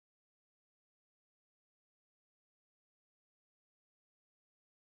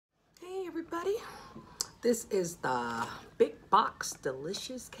everybody. This is the big box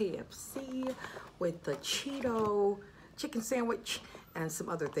delicious KFC with the Cheeto chicken sandwich and some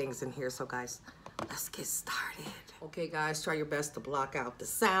other things in here. So guys, let's get started. Okay guys, try your best to block out the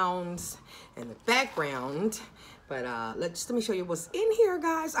sounds and the background. But let me show you what's in here,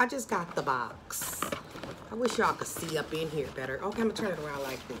 guys. I just got the box. I wish y'all could see up in here better. Okay, I'm gonna turn it around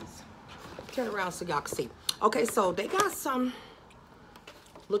like this. Turn it around so y'all can see. Okay, so they got some,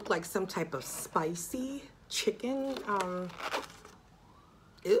 look like some type of spicy chicken.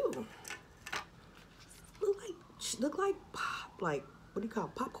 Ew. Look like what do you call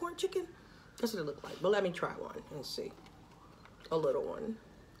it? Popcorn chicken? That's what it looked like. But let me try one and see. A little one.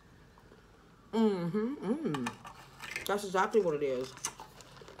 That's exactly what it is.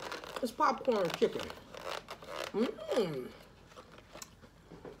 It's popcorn chicken.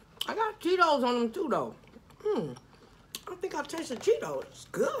 I got Cheetos on them too, though. I think I've tasted Cheetos. It's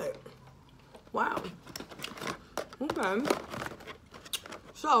good. Wow. Okay.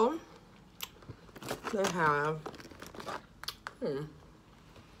 So, they have,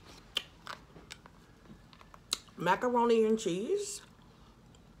 macaroni and cheese.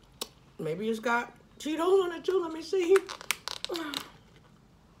 Maybe it's got Cheetos on it too. Let me see.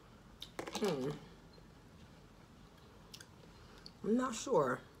 I'm not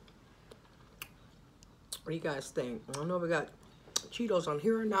sure. What do you guys think? I don't know if we got Cheetos on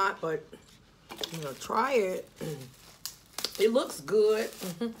here or not, but I'm gonna try it. It looks good.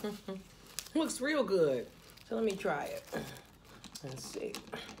 It looks real good. So let me try it. Let's see.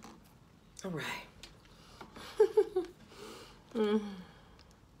 All right.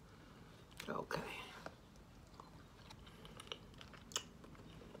 Okay.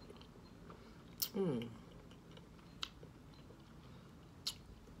 I'm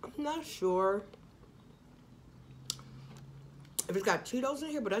not sure if it's got Cheetos in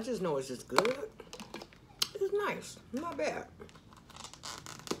here, but I just know it's just good. It's nice. Not bad.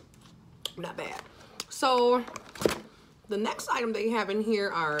 Not bad. So, the next item they have in here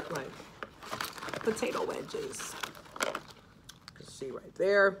are like potato wedges. You can see right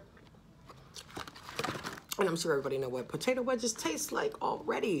there. And I'm sure everybody know what potato wedges taste like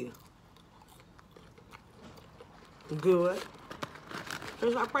already. Good.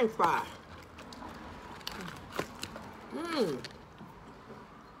 There's our French fry.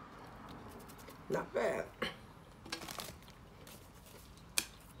 Not bad.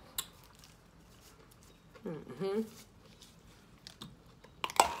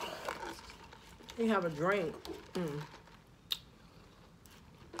 They have a drink.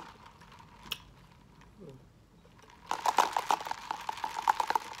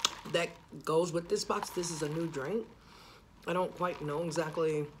 That goes with this box. This is a new drink. I don't quite know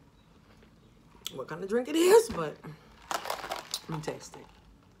exactly what kind of drink it is, but I'm tasting.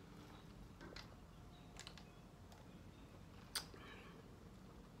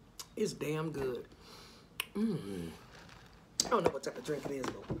 It's damn good. I don't know what type of drink it is,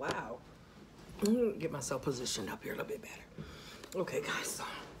 but wow. I'm gonna get myself positioned up here a little bit better. Okay, guys.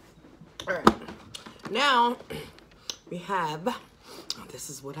 All right. Now we have, this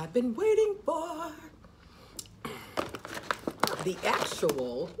is what I've been waiting for. The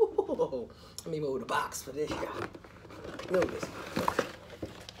actual, let me move the box for this, y'all. Move this.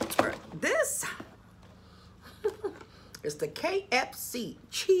 All right, this is the KFC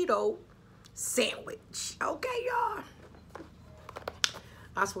Cheeto sandwich. Okay, y'all.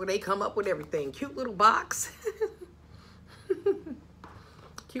 That's where they come up with everything. Cute little box.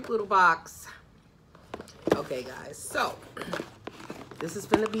 Cute little box. Okay, guys. So, this is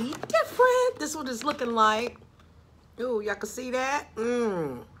gonna be different. This is what it's looking like. Ooh, y'all can see that?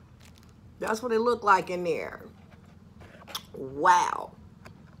 That's what it looked like in there. Wow.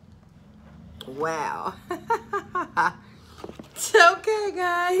 Wow. Okay,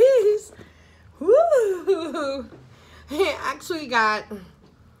 guys. Woo. It actually got,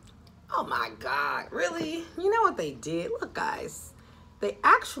 oh my God, really? You know what they did? Look, guys. They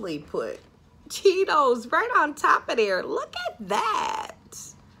actually put Cheetos right on top of there. Look at that.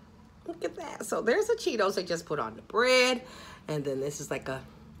 Look at that. So there's the Cheetos they just put on the bread. And then this is like a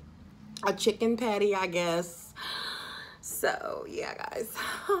chicken patty, I guess. So, yeah, guys.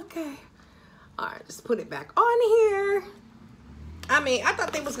 Okay. All right, just put it back on here. I mean, I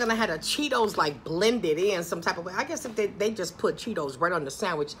thought they was going to have the Cheetos, like, blended in some type of way. I guess if they just put Cheetos right on the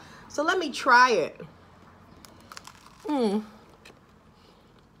sandwich. So let me try it.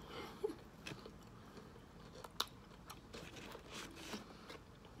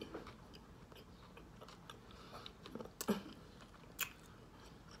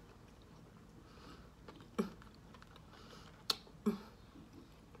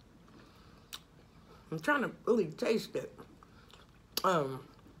 I'm trying to really taste it. Let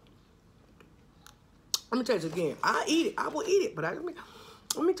me taste it again. I eat it. I will eat it, but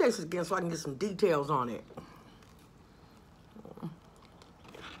let me taste it again so I can get some details on it.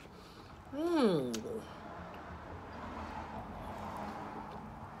 Mmm.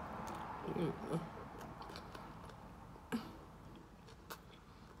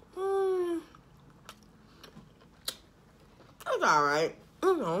 It's all right.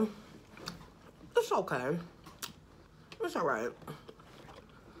 You know, it's okay. It's all right.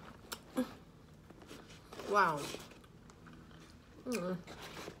 Wow.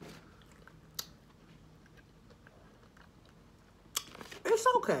 It's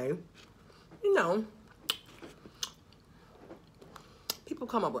okay. You know, people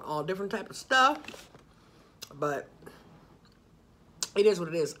come up with all different type of stuff, but it is what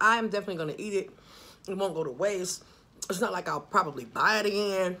it is. I am definitely going to eat it. It won't go to waste. It's not like I'll probably buy it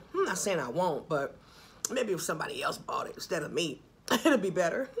again. I'm not saying I won't, but maybe if somebody else bought it instead of me, it'll be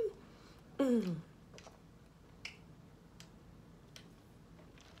better.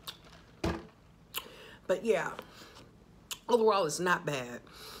 But yeah, overall, it's not bad.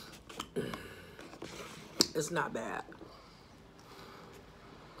 It's not bad.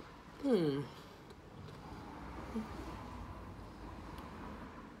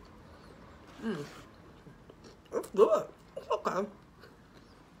 It's good. It's okay.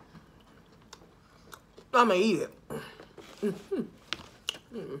 I'm gonna eat it.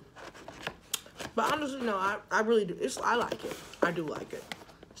 But honestly, no, I really do. I like it. I do like it.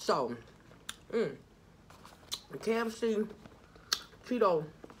 So, the KFC Cheeto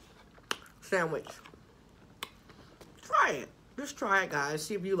sandwich. Try it. Just try it, guys.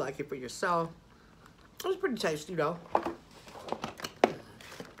 See if you like it for yourself. It's pretty tasty, though.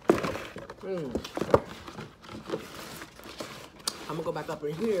 I'm gonna go back up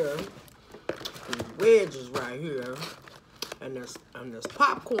in here. There's wedges right here, and there's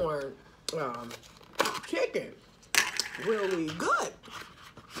popcorn, chicken, really good.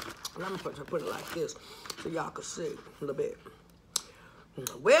 And I'm gonna put it like this so y'all can see a little bit. And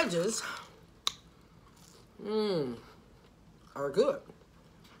the wedges, are good.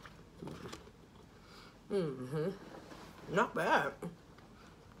 Not bad.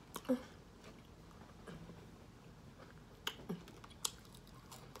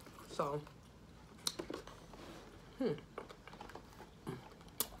 So,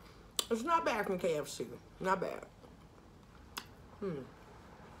 it's not bad from KFC. Not bad.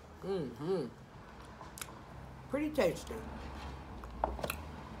 Pretty tasty.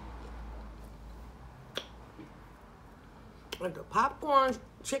 And the popcorn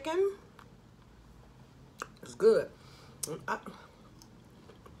chicken is good.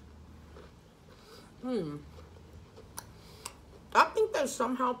 I think they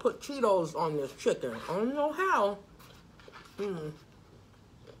somehow put Cheetos on this chicken. I don't know how.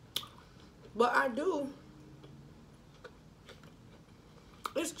 But I do.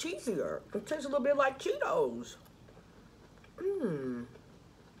 It's cheesier. It tastes a little bit like Cheetos.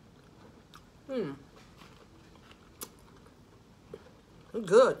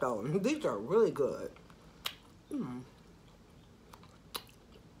 Good though. These are really good.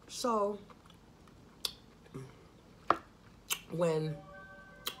 So,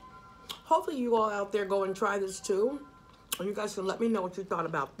 hopefully you all out there go and try this too. And you guys can let me know what you thought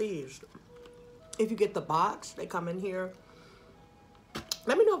about these. If you get the box, they come in here.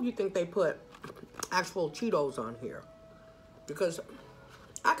 Let me know if you think they put actual Cheetos on here. Because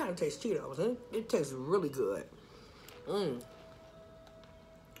I kind of taste Cheetos, and it tastes really good.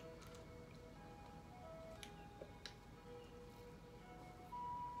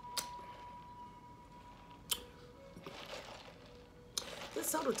 This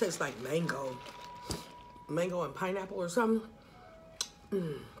soda tastes like mango. Mango and pineapple or something.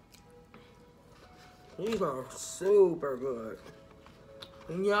 These are super good.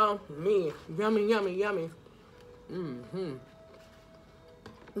 Yummy, yummy, yummy, yummy.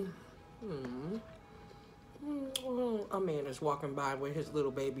 A man is walking by with his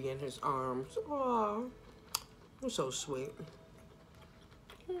little baby in his arms. Aw, you're so sweet.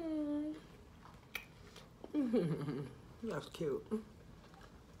 That's cute.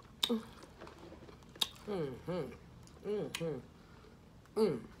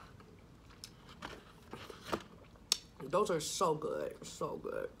 Those are so good, so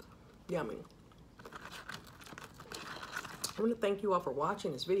good. Yummy. I want to thank you all for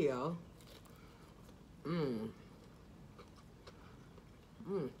watching this video.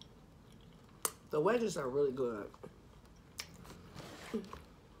 The wedges are really good.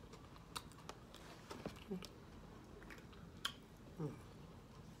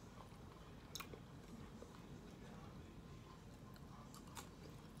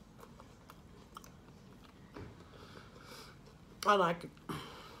 I like it.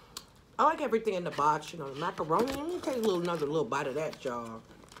 I like everything in the box, you know, the macaroni. Let me take another little bite of that, y'all.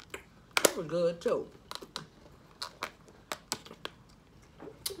 That was good, too.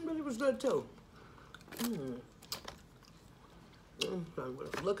 But it was good, too. That's what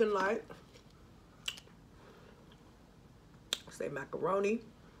it's looking like. Say macaroni.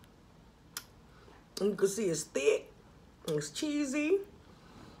 You can see it's thick. It's cheesy.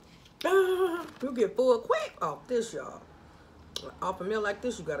 You get full quick off this, y'all. Off a meal like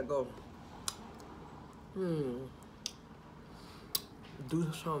this, you gotta go.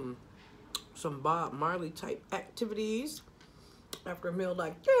 Do some Bob Marley type activities after a meal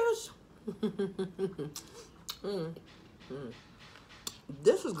like this.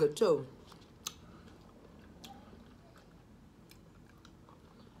 This is good too.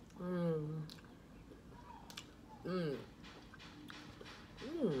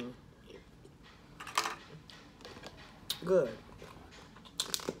 Good.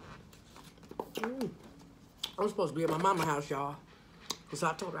 I'm supposed to be at my mama's house, y'all, because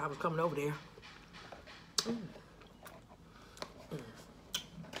I told her I was coming over there.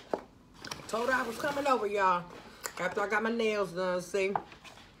 Told her I was coming over, y'all, after I got my nails done, see?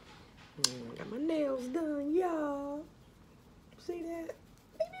 Got my nails done, y'all. See that?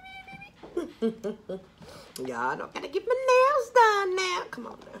 Y'all don't gotta get my nails done now. Come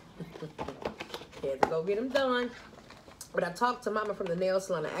on now. Had to go get them done. But I talked to Mama from the nail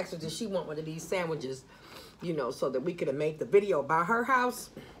salon and asked her, did she want one of these sandwiches, you know, so that we could have made the video by her house.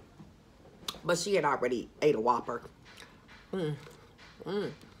 But she had already ate a Whopper.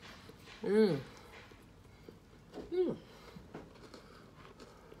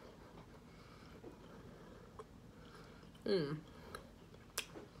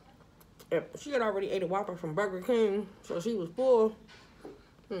 She had already ate a Whopper from Burger King, so she was full.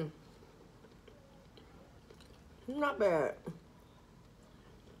 Not bad.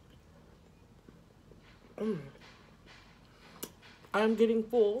 I'm getting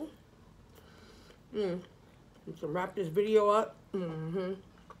full. I'm gonna wrap this video up. I'm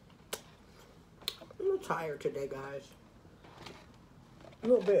a little tired today, guys. A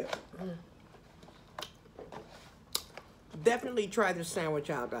little bit. Definitely try this sandwich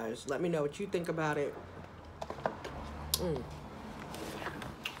out, guys. Let me know what you think about it.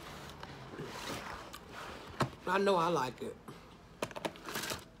 I know I like it.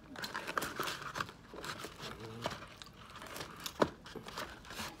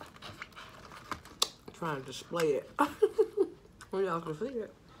 Trying to display it. When y'all can see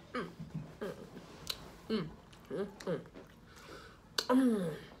it.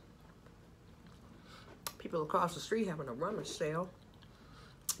 People across the street having a rummage sale.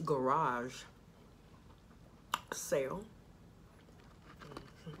 Garage sale.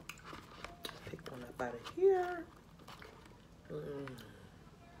 Pick one up out of here.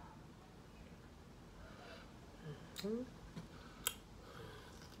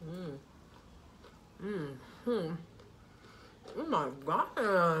 Oh my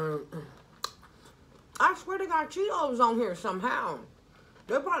God. I swear they got Cheetos on here somehow.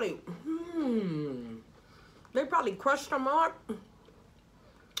 They probably crushed them up.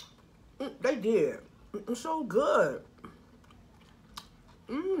 They did. It's so good.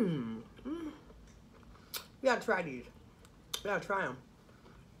 You gotta try these. You gotta try them.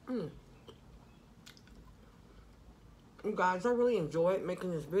 You guys, I really enjoyed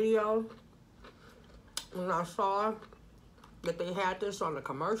making this video. When I saw that they had this on the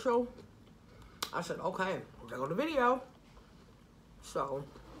commercial, I said, okay, there go the video. So,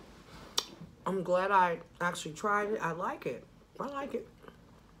 I'm glad I actually tried it. I like it. I like it.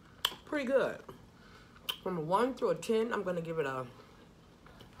 Pretty good. From a 1 through a 10, I'm going to give it a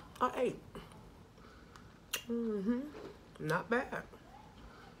 8. Not bad.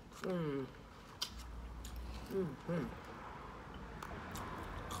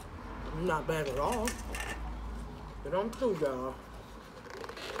 Not bad at all. But I'm through, y'all.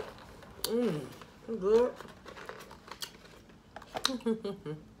 Good.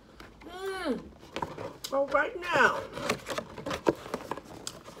 All right now.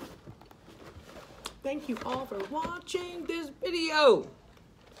 Thank you all for watching this video.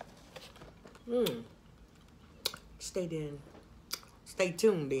 Stay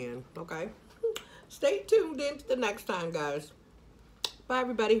tuned in, okay? Stay tuned in to the next time, guys. Bye,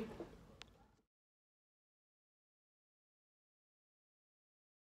 everybody.